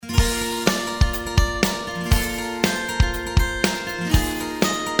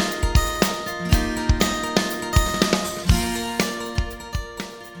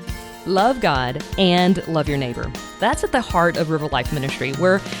love God and love your neighbor. That's at the heart of River Life Ministry,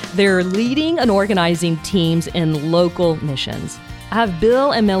 where they're leading and organizing teams in local missions. I have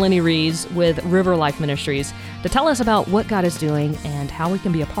Bill and Melanie Rees with River Life Ministries to tell us about what God is doing and how we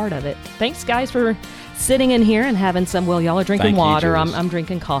can be a part of it. Thanks, guys, for sitting in here and having some, well, y'all are drinking water. I'm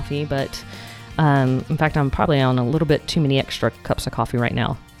drinking coffee, but in fact, I'm probably on a little bit too many extra cups of coffee right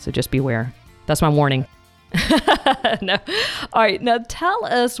now, so just beware. That's my warning. No. All right, now tell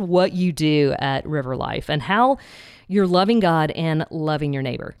us what you do at River Life and how you're loving God and loving your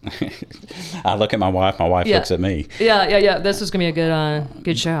neighbor. I look at my wife looks at me. Yeah. This is going to be a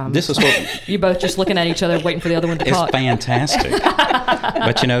good show. This is what... You both just looking at each other, waiting for the other one to talk. It's fantastic.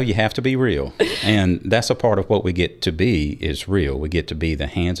 But, you have to be real. And that's a part of what we get to be is real. We get to be the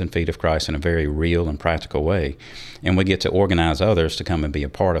hands and feet of Christ in a very real and practical way. And we get to organize others to come and be a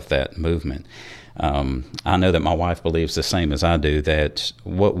part of that movement. I know that my wife believes the same as I do, that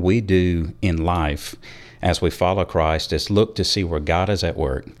what we do in life as we follow Christ is look to see where God is at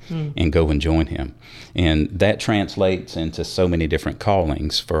work and go and join Him. And that translates into so many different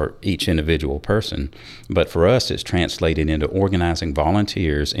callings for each individual person. But for us, it's translated into organizing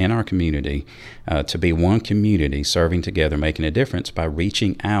volunteers in our community to be one community serving together, making a difference by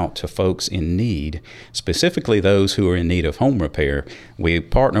reaching out to folks in need, specifically those who are in need of home repair. We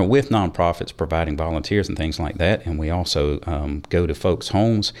partner with nonprofits providing volunteers and things like that, and we also go to folks'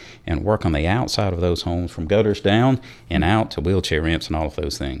 homes and work on the outside of those homes from gutters down and out to wheelchair ramps and all of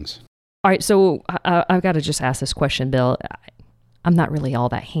those things. All right, so I've got to just ask this question, Bill. I'm not really all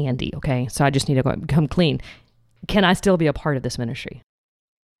that handy, okay? So I just need to come clean. Can I still be a part of this ministry?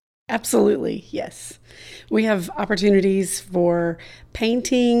 Absolutely, yes. We have opportunities for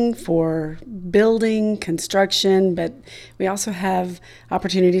painting, for building, construction, but we also have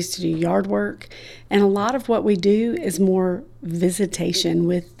opportunities to do yard work. And a lot of what we do is more visitation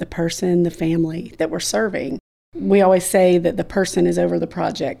with the person, the family that we're serving. We always say that the person is over the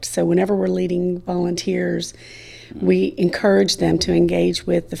project. So whenever we're leading volunteers, we encourage them to engage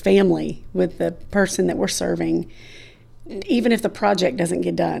with the family, with the person that we're serving. Even if the project doesn't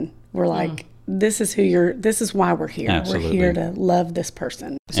get done, we're like, this is why we're here. Absolutely. We're here to love this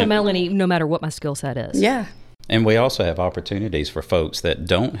person. So Melanie, no matter what my skill set is. Yeah. And we also have opportunities for folks that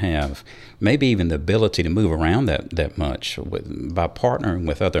don't have maybe even the ability to move around that much by partnering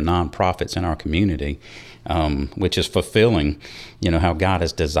with other nonprofits in our community, which is fulfilling, how God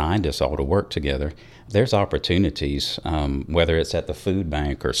has designed us all to work together. There's opportunities, whether it's at the food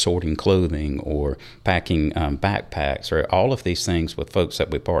bank or sorting clothing or packing backpacks or all of these things with folks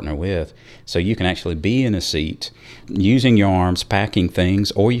that we partner with. So you can actually be in a seat using your arms, packing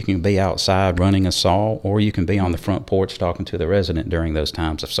things, or you can be outside running a saw, or you can be on the front porch talking to the resident during those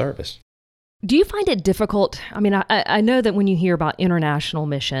times of service. Do you find it difficult? I mean, I know that when you hear about international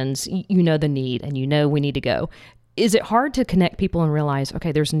missions, you know the need and you know we need to go. Is it hard to connect people and realize,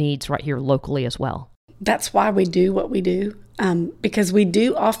 okay, there's needs right here locally as well? That's why we do what we do, because we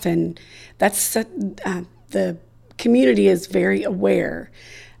do often, the community is very aware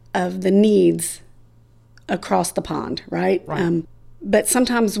of the needs across the pond, right? But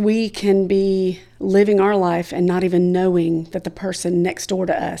sometimes we can be living our life and not even knowing that the person next door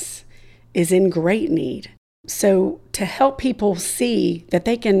to us is in great need. So to help people see that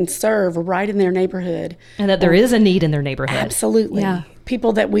they can serve right in their neighborhood. And that there is a need in their neighborhood. Absolutely. Yeah.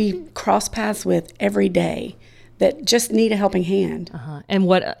 People that we cross paths with every day that just need a helping hand. And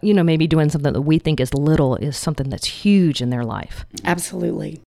what, maybe doing something that we think is little is something that's huge in their life.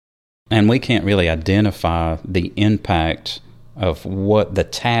 Absolutely. And we can't really identify the impact of what the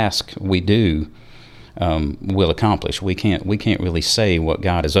task we do will accomplish. We can't really say what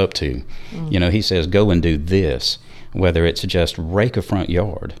God is up to. He says, go and do this, whether it's just rake a front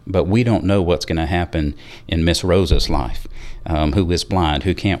yard. But we don't know what's going to happen in Miss Rosa's life, who is blind,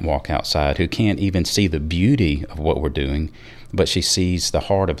 who can't walk outside, who can't even see the beauty of what we're doing, but she sees the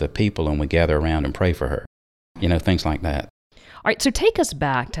heart of the people, and we gather around and pray for her. Things like that. All right, so take us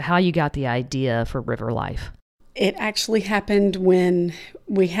back to how you got the idea for River Life. It actually happened when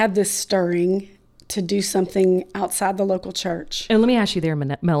we had this stirring to do something outside the local church. And let me ask you there,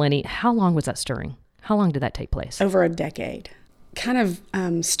 Melanie, how long was that stirring? How long did that take place? Over a decade. Kind of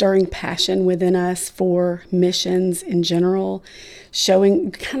stirring passion within us for missions in general,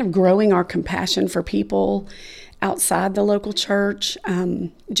 kind of growing our compassion for people outside the local church,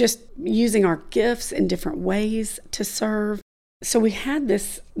 just using our gifts in different ways to serve. So we had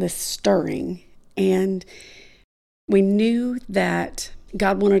this stirring, and we knew that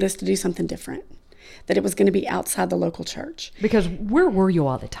God wanted us to do something different, that it was going to be outside the local church. Because where were you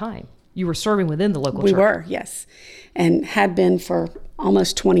all the time? You were serving within the local We church. were, yes, and had been for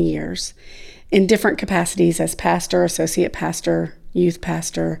almost 20 years in different capacities as pastor, associate pastor, youth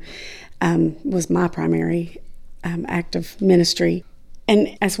pastor, was my primary act of ministry.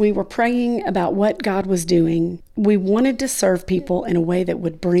 And as we were praying about what God was doing, we wanted to serve people in a way that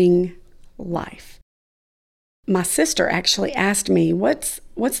would bring life. My sister actually asked me, what's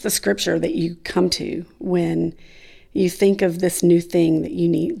the scripture that you come to when you think of this new thing that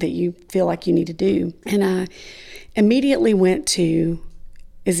you feel like you need to do? And I immediately went to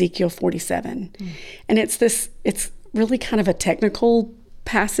Ezekiel 47. And it's really kind of a technical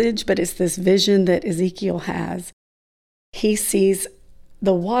passage, but it's this vision that Ezekiel has. He sees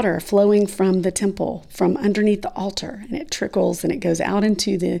the water flowing from the temple, from underneath the altar, and it trickles and it goes out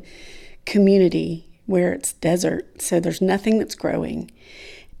into the community where it's desert, so there's nothing that's growing.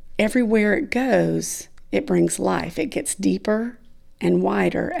 Everywhere it goes, it brings life. It gets deeper and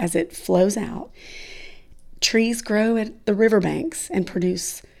wider as it flows out. Trees grow at the riverbanks and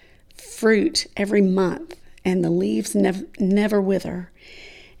produce fruit every month, and the leaves never wither.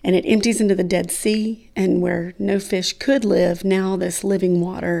 And it empties into the Dead Sea, and where no fish could live, now this living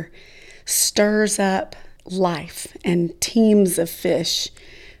water stirs up life, and teams of fish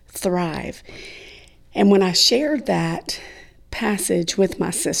thrive. And when I shared that passage with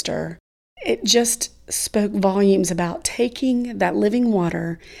my sister, it just spoke volumes about taking that living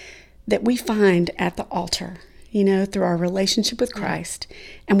water that we find at the altar, through our relationship with Christ,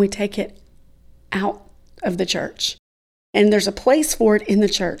 and we take it out of the church. And there's a place for it in the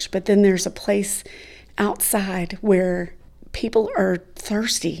church, but then there's a place outside where people are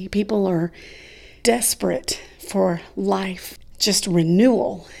thirsty. People are desperate for life, just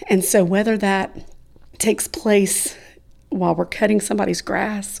renewal. And so whether that takes place while we're cutting somebody's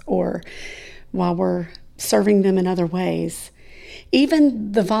grass or while we're serving them in other ways,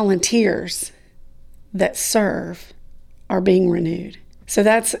 even the volunteers that serve are being renewed. So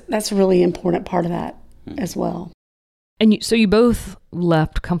that's a really important part of that as well. And so you both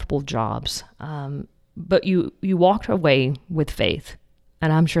left comfortable jobs, but you walked away with faith,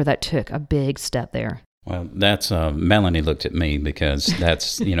 and I'm sure that took a big step there. Well, that's Melanie looked at me because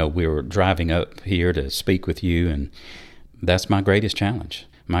that's, we were driving up here to speak with you, and that's my greatest challenge.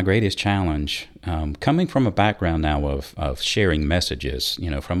 My greatest challenge, coming from a background now of sharing messages,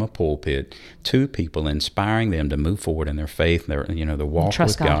 from a pulpit to people, inspiring them to move forward in their faith, their walk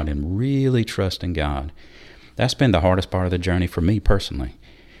with God, and really trusting God. That's been the hardest part of the journey for me personally,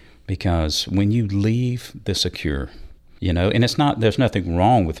 because when you leave the secure, and there's nothing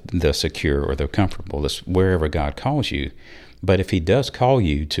wrong with the secure or the comfortable, it's wherever God calls you. But if He does call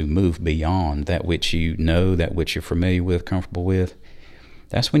you to move beyond that which you know, that which you're familiar with, comfortable with,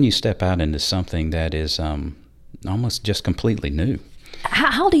 that's when you step out into something that is almost just completely new.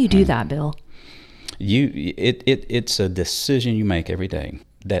 How do you do that, Bill? It's a decision you make every day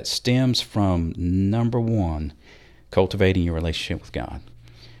that stems from, number one, cultivating your relationship with God.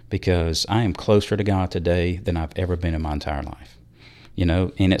 Because I am closer to God today than I've ever been in my entire life.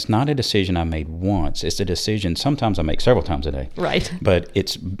 And it's not a decision I made once. It's a decision sometimes I make several times a day. Right. But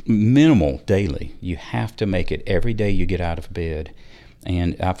it's minimal daily. You have to make it every day you get out of bed.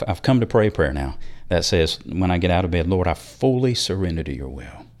 And I've come to pray a prayer now that says, when I get out of bed, Lord, I fully surrender to your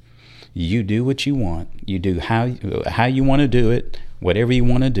will. You do what you want. You do how you want to do it, whatever you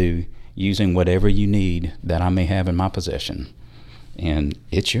want to do, using whatever you need that I may have in my possession. And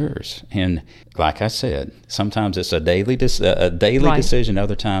it's yours. And like I said, sometimes it's a daily decision.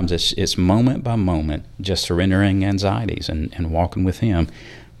 Other times it's moment by moment, just surrendering anxieties and walking with Him.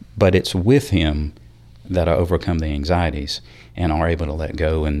 But it's with Him that I overcome the anxieties and are able to let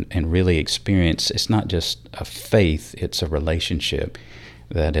go and really experience. It's not just a faith, it's a relationship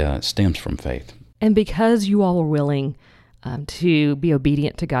that stems from faith. And because you all were willing to be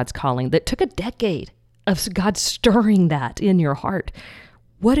obedient to God's calling, that took a decade of God stirring that in your heart.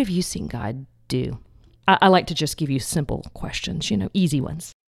 What have you seen God do? I like to just give you simple questions, easy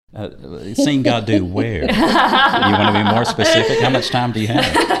ones. Seen God do where? You want to be more specific? How much time do you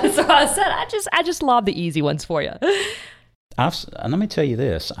have? So I said, I just lob the easy ones for you. Let me tell you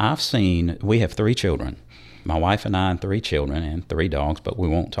this. We have 3 children. My wife and I and 3 children and 3 dogs, but we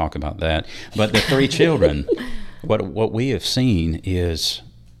won't talk about that. But the 3 children, what we have seen is,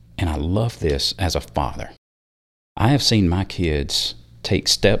 and I love this as a father, I have seen my kids take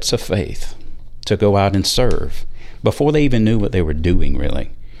steps of faith to go out and serve before they even knew what they were doing,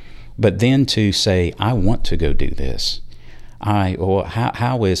 really. But then to say, I want to go do this.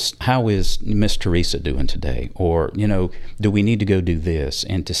 How is Miss Teresa doing today? Or, do we need to go do this?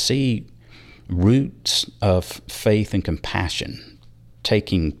 And to see roots of faith and compassion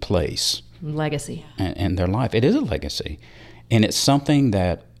taking place. Legacy. In their life. It is a legacy. And it's something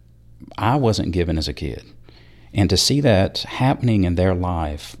that I wasn't given as a kid. And to see that happening in their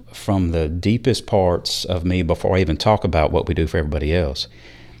life from the deepest parts of me before I even talk about what we do for everybody else,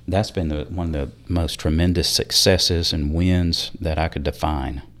 that's been one of the most tremendous successes and wins that I could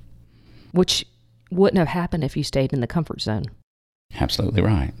define. Which wouldn't have happened if you stayed in the comfort zone. Absolutely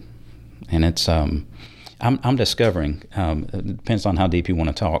right. And it's, I'm discovering, it depends on how deep you want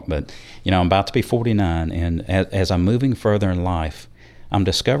to talk, but, I'm about to be 49, and as I'm moving further in life, I'm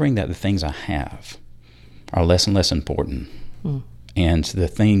discovering that the things I have are less and less important, and the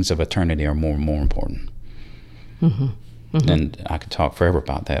things of eternity are more and more important. Mm-hmm. Mm-hmm. And I could talk forever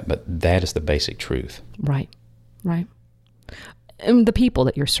about that, but that is the basic truth. Right. And the people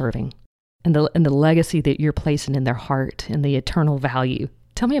that you're serving, and the legacy that you're placing in their heart, and the eternal value.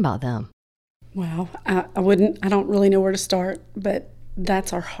 Tell me about them. Wow. I don't really know where to start, but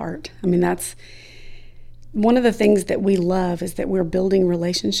that's our heart. I mean, that's one of the things that we love, is that we're building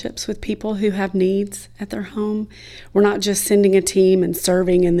relationships with people who have needs at their home. We're not just sending a team and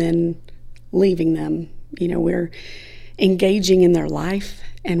serving and then leaving them. We're engaging in their life,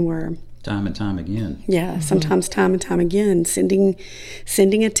 and we're time and time again. Yeah, sometimes time and time again, sending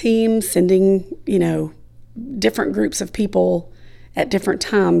a team, different groups of people at different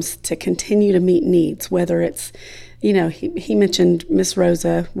times to continue to meet needs, whether it's, he mentioned Miss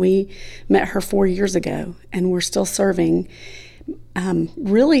Rosa. We met her 4 years ago, and we're still serving,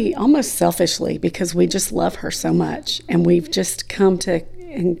 really almost selfishly, because we just love her so much, and we've just come to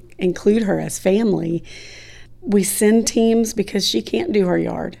include her as family. We send teams because she can't do her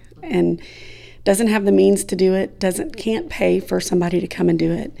yard and doesn't have the means to do it, can't pay for somebody to come and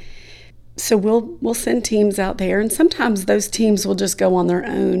do it. So we'll send teams out there, and sometimes those teams will just go on their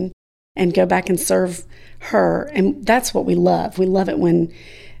own and go back and serve her, and that's what we love. We love it when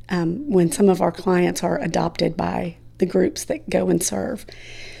some of our clients are adopted by the groups that go and serve.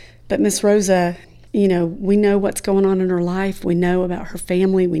 But Miss Rosa, we know what's going on in her life. We know about her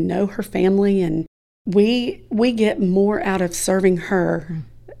family. We know her family, and we get more out of serving her,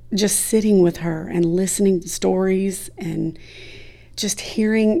 just sitting with her and listening to stories and just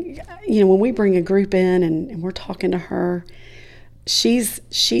hearing, when we bring a group in and we're talking to her, she's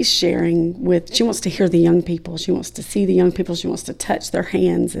sharing she wants to hear the young people. She wants to see the young people. She wants to touch their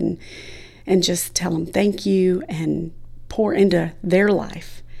hands and just tell them thank you and pour into their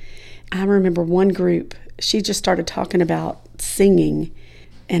life. I remember one group, she just started talking about singing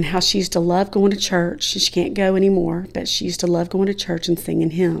and how she used to love going to church. She can't go anymore, but she used to love going to church and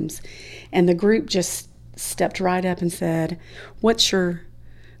singing hymns. And the group just stepped right up and said, what's your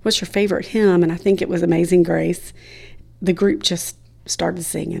favorite hymn? And I think it was Amazing Grace. The group just started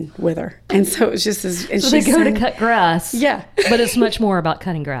singing with her. And so it was just so they go to cut grass. Yeah. But it's much more about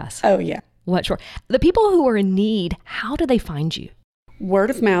cutting grass. Oh, yeah. What sure. The people who are in need, how do they find you? Word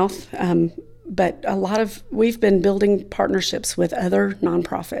of mouth. But we've been building partnerships with other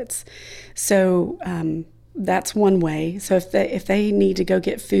nonprofits. So that's one way. So if they need to go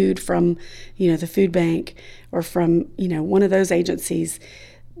get food from, the food bank or from, one of those agencies,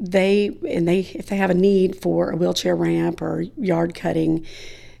 if they have a need for a wheelchair ramp or yard cutting,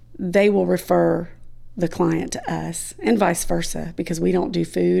 they will refer the client to us, and vice versa, because we don't do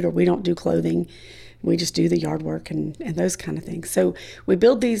food or we don't do clothing. We just do the yard work and those kind of things. So we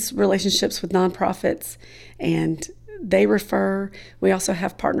build these relationships with nonprofits, and they refer. We also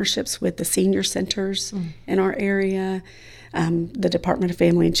have partnerships with the senior centers in our area, the Department of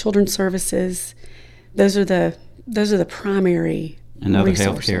Family and Children's Services. Those are the primary and other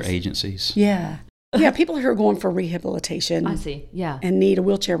resources. Healthcare agencies. Yeah. Yeah, people who are going for rehabilitation. I see, yeah. And need a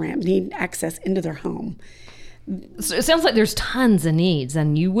wheelchair ramp, need access into their home. So it sounds like there's tons of needs,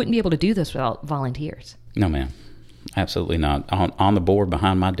 and you wouldn't be able to do this without volunteers. No, ma'am. Absolutely not. On the board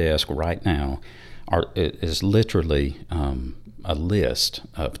behind my desk right now is literally a list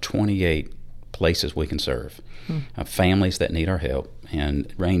of 28 places we can serve, families that need our help,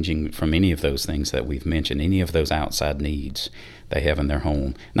 and ranging from any of those things that we've mentioned, any of those outside needs they have in their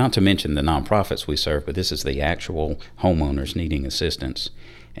home, not to mention the nonprofits we serve, but this is the actual homeowners needing assistance.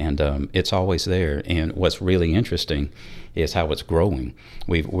 And it's always there. And what's really interesting is how it's growing.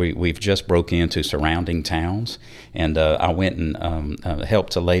 We've just broke into surrounding towns, and I went and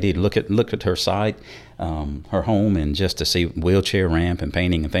helped a lady look at her site, her home, and just to see wheelchair ramp and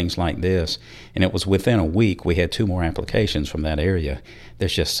painting and things like this. And it was within a week we had 2 more applications from that area.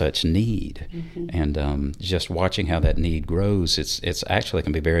 There's just such need, and just watching how that need grows, it's actually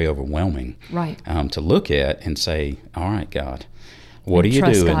can be very overwhelming. Right. To look at and say, all right, God, what are you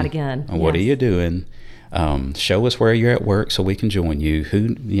trust doing? God again. What are you doing? Show us where you're at work so we can join you. Who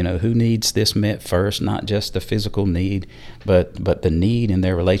needs this met first? Not just the physical need, but the need in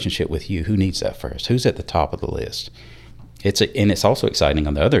their relationship with you. Who needs that first? Who's at the top of the list? It's also exciting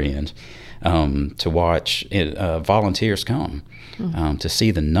on the other end to watch volunteers come, to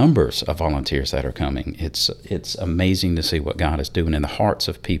see the numbers of volunteers that are coming. It's amazing to see what God is doing in the hearts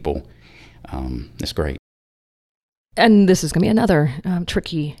of people. It's great. And this is going to be another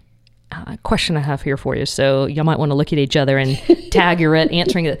tricky question I have here for you. So y'all might want to look at each other and tag your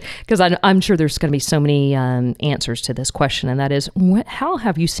answering it, because I'm sure there's going to be so many answers to this question. And that is, how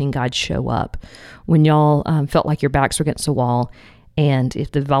have you seen God show up when y'all felt like your backs were against the wall? And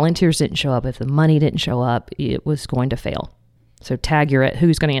if the volunteers didn't show up, if the money didn't show up, it was going to fail. So tag your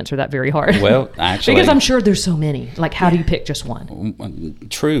who's going to answer that very hard. Well, actually, because I'm sure there's so many. Like, how do you pick just one?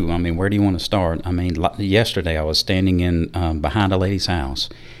 True. I mean, where do you want to start? I mean, yesterday I was standing in behind a lady's house,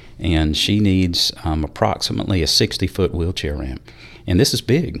 and she needs approximately a 60-foot wheelchair ramp. And this is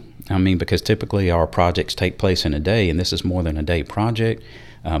big. I mean, because typically our projects take place in a day, and this is more than a day project.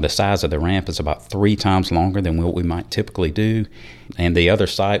 The size of the ramp is about 3 times longer than what we might typically do. And the other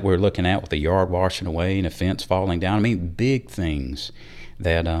site we're looking at with the yard washing away and a fence falling down. I mean, big things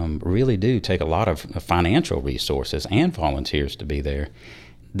that really do take a lot of financial resources and volunteers to be there.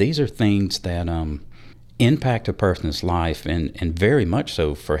 These are things that impact a person's life, and very much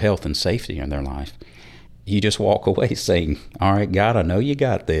so for health and safety in their life. You just walk away saying, all right, God, I know you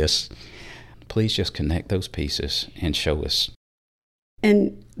got this. Please just connect those pieces and show us.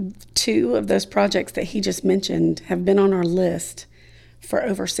 And 2 of those projects that he just mentioned have been on our list for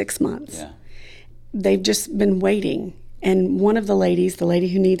over 6 months. Yeah. They've just been waiting. And one of the ladies, the lady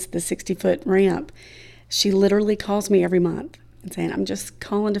who needs the 60-foot ramp, she literally calls me every month and saying, I'm just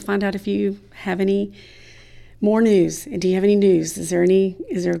calling to find out if you have any more news. Do you have any news? Is there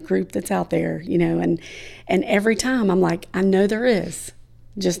a group that's out there? And every time I'm like, I know there is,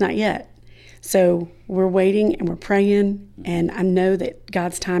 just not yet. So we're waiting and we're praying, and I know that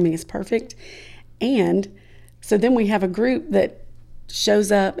God's timing is perfect. And so then we have a group that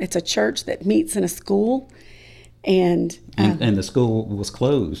shows up. It's a church that meets in a school, and the school was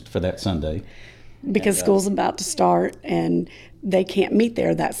closed for that Sunday because school's about to start, and they can't meet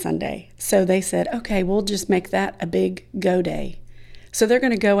there that Sunday. So they said, okay, we'll just make that a big go day. So they're going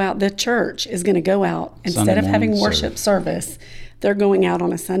to go out. The church is going to go out instead of having worship service. They're going out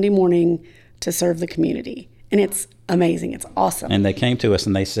on a Sunday morning to serve the community. And it's amazing. It's awesome. And they came to us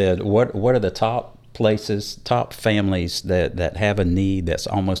and they said, what are the top places, top families that have a need that's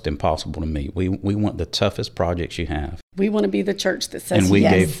almost impossible to meet? We want the toughest projects you have. We want to be the church that says and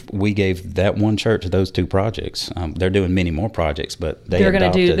yes. we gave that one church those 2 projects. They're doing many more projects, but they're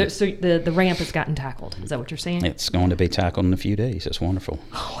going to do, so the ramp has gotten tackled. Is that what you're saying? It's going to be tackled in a few days. It's wonderful.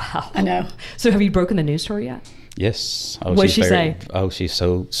 Oh, wow. I know. So have you broken the news to her yet? Yes. What did she say? Oh, she's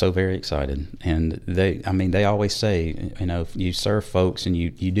so very excited. And they always say, if you serve folks and you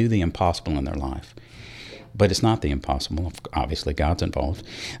do the impossible in their life. But it's not the impossible. Obviously, God's involved.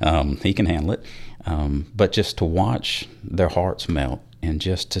 He can handle it. But just to watch their hearts melt and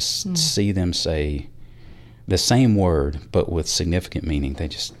just to see them say the same word, but with significant meaning, they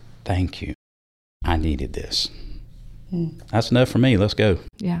just, thank you. I needed this. That's enough for me. Let's go.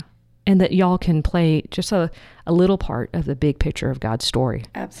 Yeah. And that y'all can play just a little part of the big picture of God's story.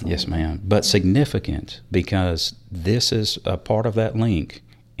 Absolutely. Yes, ma'am. But significant, because this is a part of that link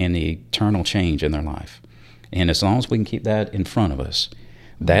in the eternal change in their life. And as long as we can keep that in front of us,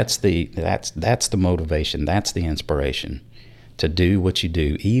 that's the motivation, that's the inspiration to do what you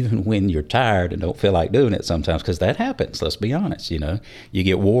do, even when you're tired and don't feel like doing it sometimes, because that happens, let's be honest, you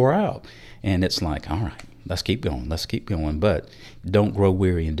get wore out. And it's like, all right, let's keep going, but don't grow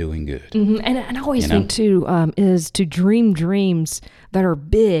weary in doing good. Mm-hmm. And I always think, too, is to dream dreams that are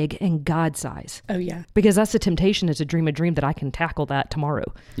big and God-size. Oh, yeah. Because that's the temptation, is to dream a dream that I can tackle that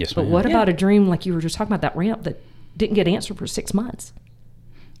tomorrow. Yes, but ma'am. what about a dream like you were just talking about, that ramp that didn't get answered for 6 months?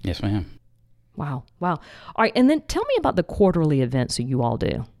 Yes, ma'am. Wow. All right, and then tell me about the quarterly events that you all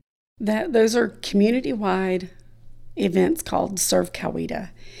do. Those are community-wide events called Serve Coweta.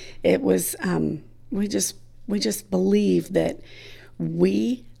 It was, we just believe that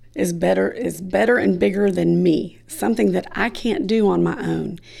we is better and bigger than me, something that I can't do on my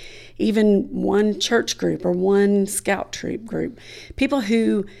own. Even one church group or one scout troop group, people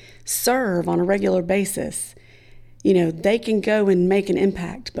who serve on a regular basis, they can go and make an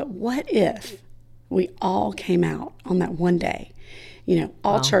impact. But what if we all came out on that one day?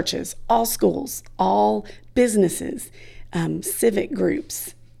 All churches, all schools, all businesses, civic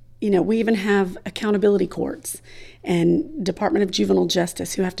groups. We even have accountability courts. and Department of Juvenile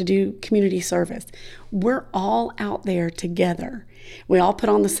Justice who have to do community service. We're all out there together. We all put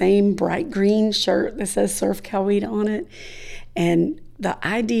on the same bright green shirt that says Serve Coweta on it. And the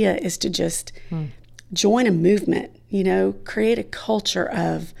idea is to just join a movement, create a culture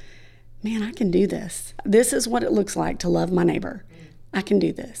of, man, I can do this. This is what it looks like to love my neighbor. I can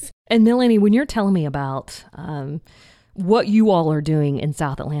do this. And Melanie, when you're telling me about what you all are doing in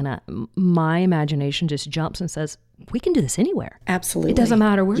South Atlanta, my imagination just jumps and says, we can do this anywhere. Absolutely. It doesn't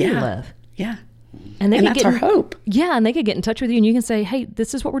matter where you live. Yeah. And that's our hope. Yeah, and they could get in touch with you and you can say, hey,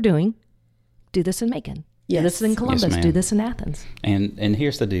 this is what we're doing. Do this in Macon. Yes. Do this in Columbus. Yes, ma'am. Do this in Athens. And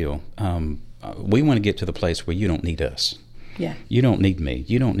here's the deal. We want to get to the place where you don't need us. Yeah. You don't need me.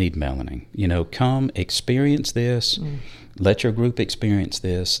 You don't need Melanie. Come experience this. Let your group experience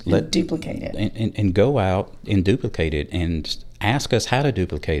this. Duplicate it. And go out and duplicate it and ask us how to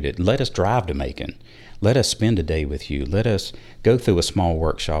duplicate it. Let us drive to Macon. Let us spend a day with you. Let us go through a small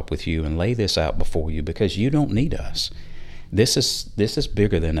workshop with you and lay this out before you, because you don't need us. This is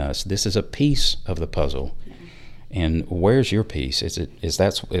bigger than us. This is a piece of the puzzle. And where's your piece?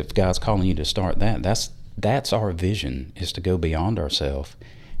 If God's calling you to start that's our vision, is to go beyond ourselves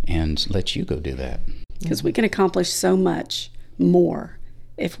and let you go do that. Because we can accomplish so much more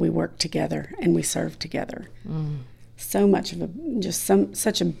if we work together and we serve together. So much of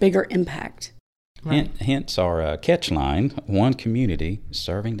such a bigger impact. Right. Hence our catch line: one community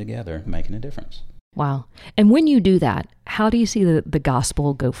serving together, making a difference. Wow. And when you do that, how do you see the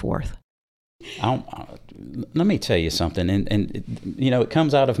gospel go forth? Let me tell you something, and it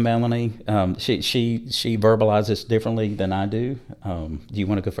comes out of Melanie. She verbalizes differently than I do. Do you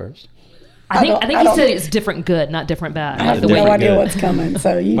want to go first? I think you said it's different good, not different bad. I have no idea what's coming,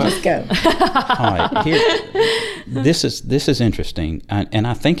 so you just go. All right, this is interesting, and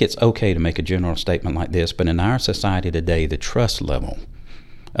I think it's okay to make a general statement like this, but in our society today, the trust level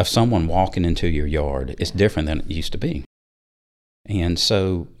of someone walking into your yard is different than it used to be. And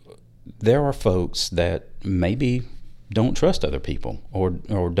so there are folks that maybe don't trust other people, or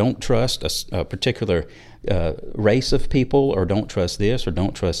don't trust a particular race of people, or don't trust this or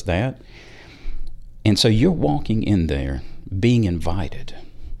don't trust that. And so you're walking in there being invited,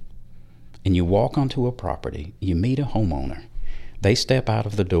 and you walk onto a property, you meet a homeowner. They step out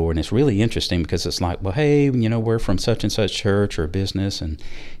of the door, and it's really interesting because it's like, well, hey, we're from such and such church or business, and,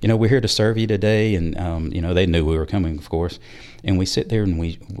 we're here to serve you today. And, they knew we were coming, of course. And we sit there and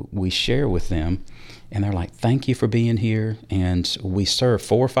we share with them, and they're like, thank you for being here. And we serve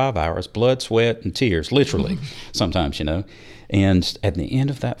 4 or 5 hours, blood, sweat, and tears, literally, sometimes, And at the end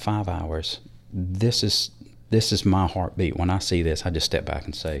of that 5 hours, this is my heartbeat. When I see this, I just step back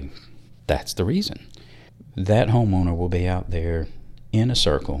and say, that's the reason. That homeowner will be out there in a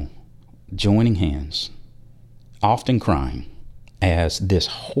circle, joining hands, often crying, as this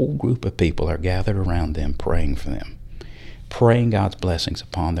whole group of people are gathered around them, praying for them, praying God's blessings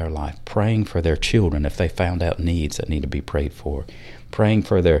upon their life, praying for their children if they found out needs that need to be prayed for, praying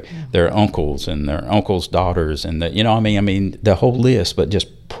for their uncles and their uncles' daughters, and the whole list, but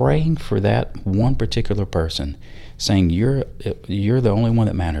just praying for that one particular person, saying, you're the only one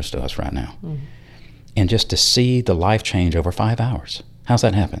that matters to us right now. And just to see the life change over 5 hours. How's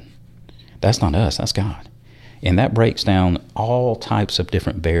that happen? That's not us, that's God. And that breaks down all types of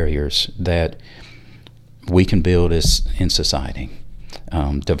different barriers that we can build in society,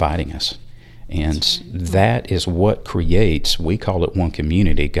 dividing us. And that is what creates, we call it one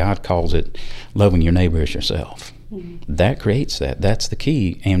community. God calls it loving your neighbor as yourself. That creates that. That's the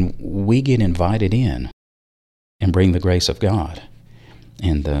key. And we get invited in and bring the grace of God.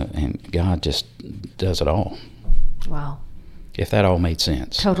 And God just does it all. Wow. If that all made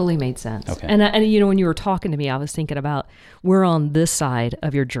sense. Totally made sense. Okay. And when you were talking to me, I was thinking about, we're on this side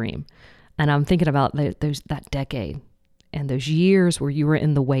of your dream. And I'm thinking about that decade and those years where you were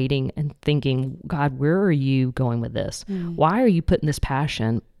in the waiting and thinking, God, where are you going with this? Why are you putting this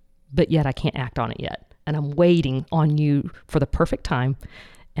passion, but yet I can't act on it yet? And I'm waiting on you for the perfect time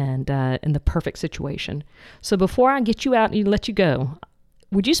and in the perfect situation. So before I get you out and let you go,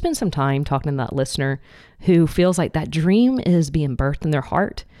 would you spend some time talking to that listener who feels like that dream is being birthed in their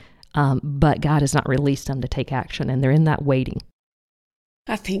heart, but God has not released them to take action, and they're in that waiting?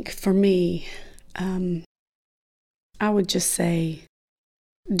 I think for me, I would just say,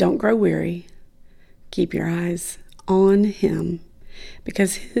 don't grow weary. Keep your eyes on Him,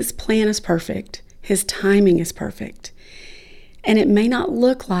 because His plan is perfect. His timing is perfect. And it may not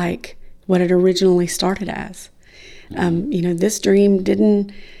look like what it originally started as. This dream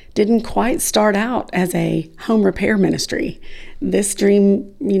didn't didn't quite start out as a home repair ministry. This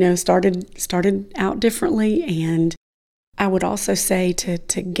dream, started out differently. And I would also say to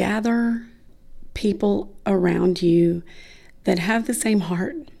gather people around you that have the same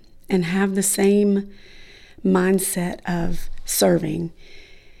heart and have the same mindset of serving.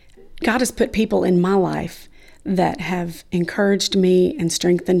 God has put people in my life that have encouraged me and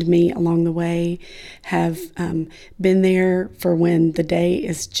strengthened me along the way, have been there for when the day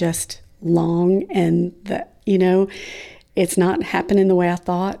is just long and it's not happening the way I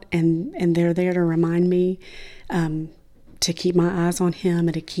thought, and they're there to remind me to keep my eyes on Him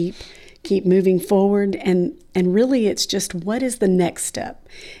and to keep moving forward. And really, it's just, what is the next step?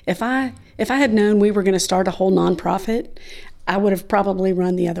 If I had known we were going to start a whole nonprofit, I would have probably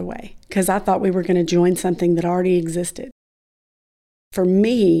run the other way because I thought we were going to join something that already existed. For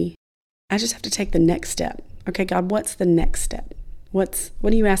me, I just have to take the next step. Okay, God, what's the next step? What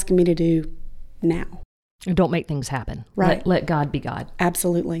are you asking me to do now? Don't make things happen. Right. Let God be God.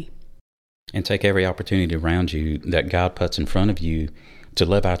 Absolutely. And take every opportunity around you that God puts in front of you to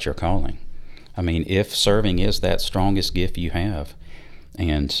live out your calling. I mean, if serving is that strongest gift you have,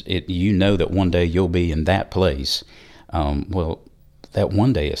 and that one day you'll be in that place, that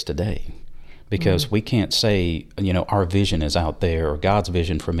one day is today. Because we can't say, our vision is out there, or God's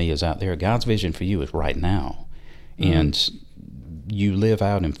vision for me is out there. God's vision for you is right now. And you live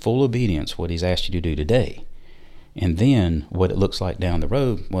out in full obedience what He's asked you to do today. And then what it looks like down the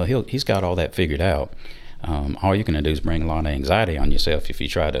road, well, He's got all that figured out. All you're going to do is bring a lot of anxiety on yourself if you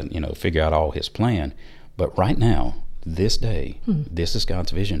try to, figure out all His plan. But right now, this day, this is God's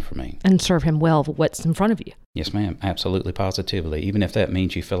vision for me. And serve Him well for what's in front of you. Yes, ma'am. Absolutely, positively. Even if that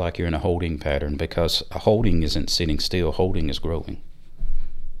means you feel like you're in a holding pattern, because a holding isn't sitting still. Holding is growing.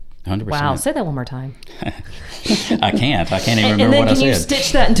 100%. Wow. Say that one more time. I can't even remember what I said. And then can you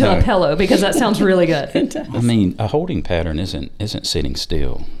stitch that into a pillow, because that sounds really good. I mean, a holding pattern isn't sitting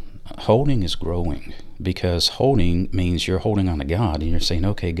still. Holding is growing, because holding means you're holding on to God and you're saying,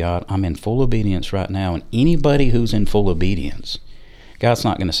 okay, God, I'm in full obedience right now. And anybody who's in full obedience, God's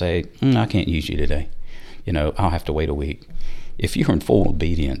not going to say, I can't use you today. I'll have to wait a week. If you're in full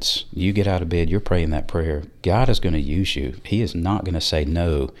obedience, you get out of bed, you're praying that prayer, God is going to use you. He is not going to say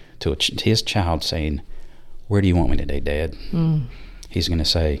no to His child saying, where do you want me today, Dad? He's going to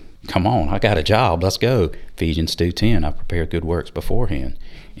say, come on, I got a job, let's go. Ephesians 2:10, I prepared good works beforehand.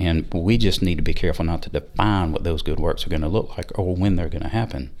 And we just need to be careful not to define what those good works are going to look like or when they're going to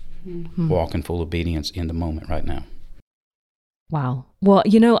happen. Walk in full obedience in the moment right now. Wow. Well,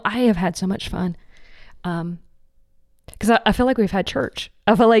 I have had so much fun. Because I feel like we've had church.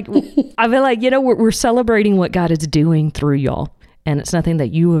 I feel like we're celebrating what God is doing through y'all, and it's nothing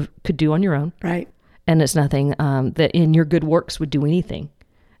that you could do on your own, right? And it's nothing that in your good works would do anything,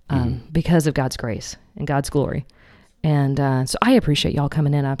 because of God's grace and God's glory. And so I appreciate y'all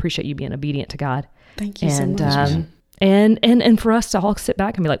coming in. I appreciate you being obedient to God. Thank you so much. And for us to all sit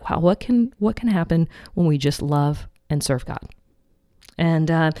back and be like, wow, what can happen when we just love and serve God?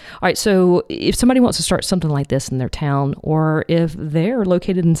 And all right, so if somebody wants to start something like this in their town, or if they're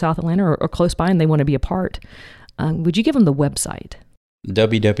located in South Atlanta or close by and they want to be a part, would you give them the website?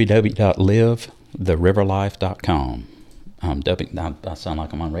 www.livetheriverlife.com. I sound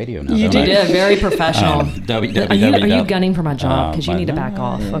like I'm on radio now. You did, very professional. Are you gunning for my job? Because you need to back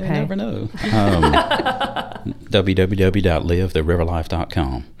off. Okay. You never know.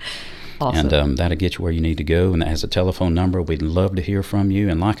 www.livetheriverlife.com. Awesome. And that'll get you where you need to go. And that has a telephone number. We'd love to hear from you.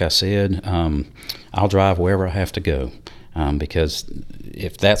 And like I said, I'll drive wherever I have to go, because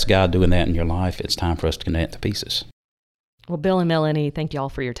if that's God doing that in your life, it's time for us to connect the pieces. Well, Bill and Melanie, thank you all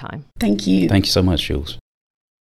for your time. Thank you. Thank you so much, Jules.